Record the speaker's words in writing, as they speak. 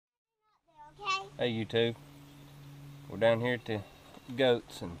Hey you two, we're down here at the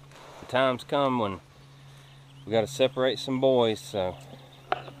goats, and the time's come when we got to separate some boys. So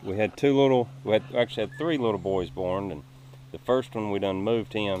we had actually had 3 little boys born, and the first one we done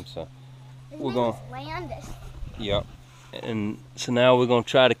moved him. So we're gonna Landis. Yep. And so now we're gonna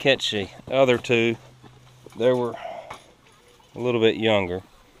try to catch the other 2. They were a little bit younger,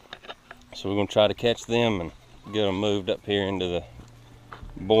 so we're gonna try to catch them and get them moved up here into the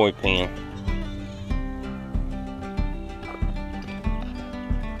boy pen.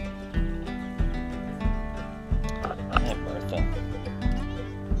 Hey, Bertha.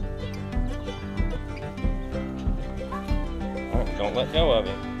 All right, don't let go of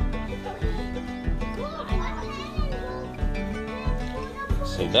him.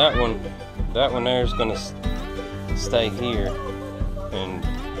 See, that one there is gonna stay here and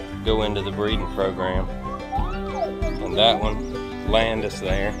go into the breeding program, and that one, Landis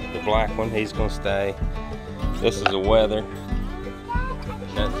there, the black one, he's gonna stay. This is a Weather.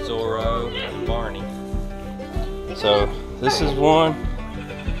 That's Zorro and Barney. So this is one.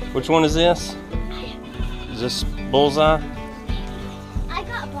 Which one is this? Is this Bullseye? I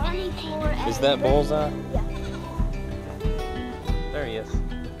got Barney for. Is that Bullseye? Yeah. There he is.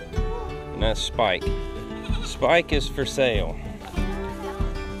 And that's Spike. Spike is for sale.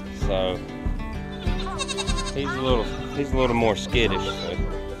 So he's a little more skittish, so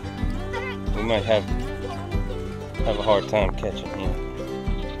we might have a hard time catching him.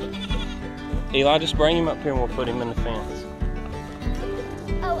 Eli, just bring him up here and we'll put him in the fence.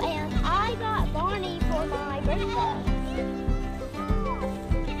 Oh, and I got Barney for my birthday.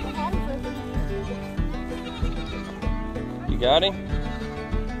 I had him for You got him?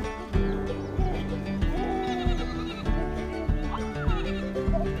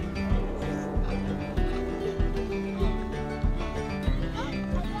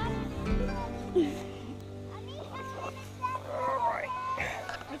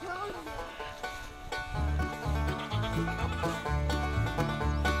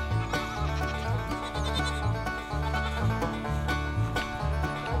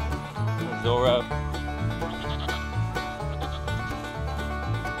 Zorro.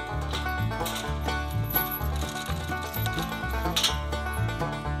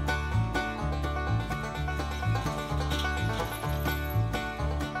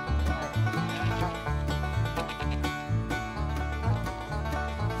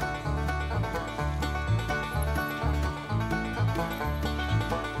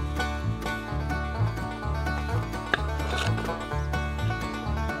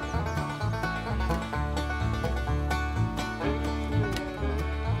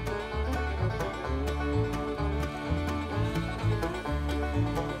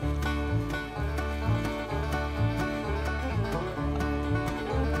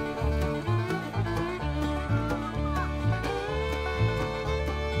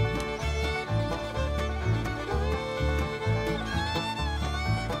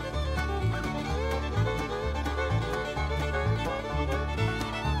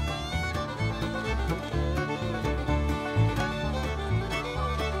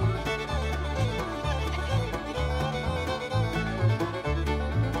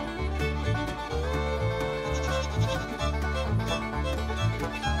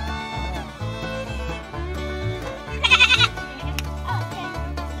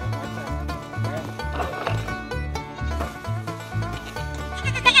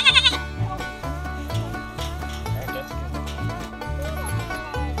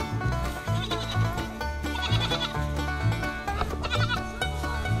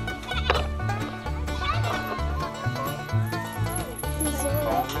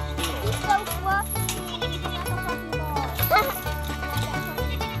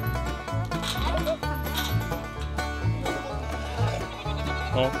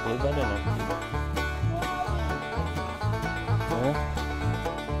 Oh, leave that in there. Yeah.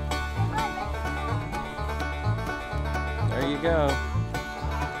 There you go.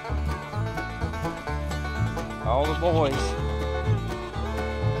 All the boys.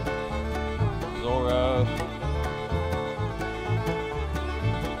 Zorro.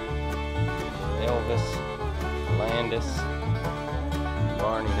 Elvis. Landis.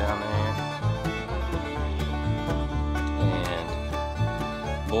 Barney down there.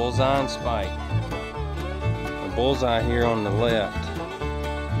 Bullseye and Spike. The Bullseye here on the left,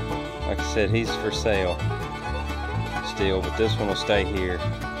 like I said, he's for sale still, but this one will stay here.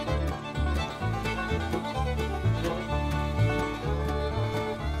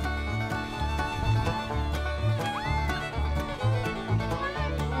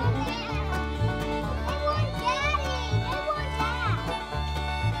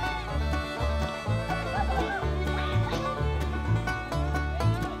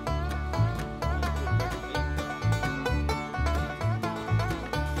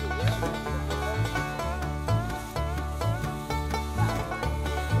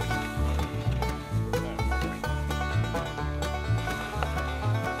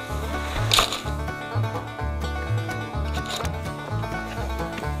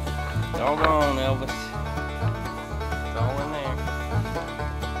 Elvis. It's all in there.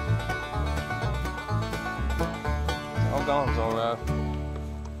 It's all gone, Zorro.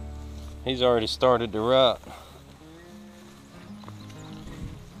 He's already started to rut.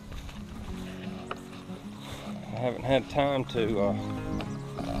 I haven't had time to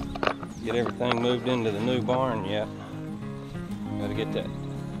get everything moved into the new barn yet. Gotta get that.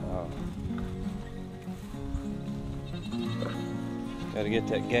 Gotta get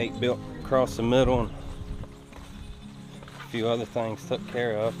that gate built across the middle and a few other things took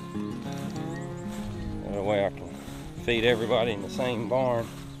care of. That way I can feed everybody in the same barn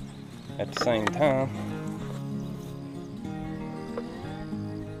at the same time.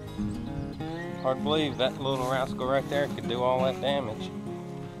 Hard to believe that little rascal right there could do all that damage.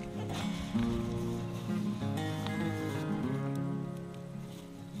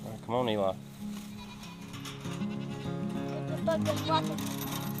 All right, come on, Eli.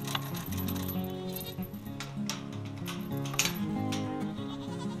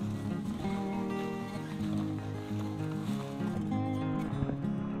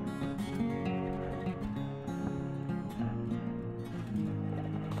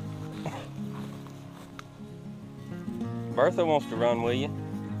 Bertha wants to run with you.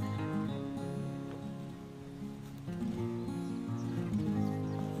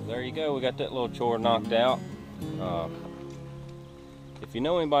 There you go, we got that little chore knocked out. If you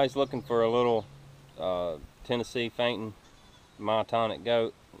know anybody's looking for a little Tennessee fainting myotonic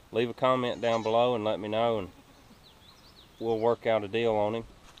goat, leave a comment down below and let me know, and we'll work out a deal on him.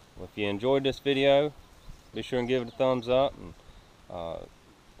 If you enjoyed this video, be sure and give it a thumbs up and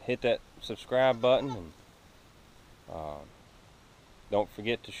hit that subscribe button, and don't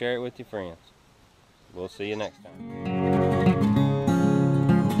forget to share it with your friends. We'll see you next time.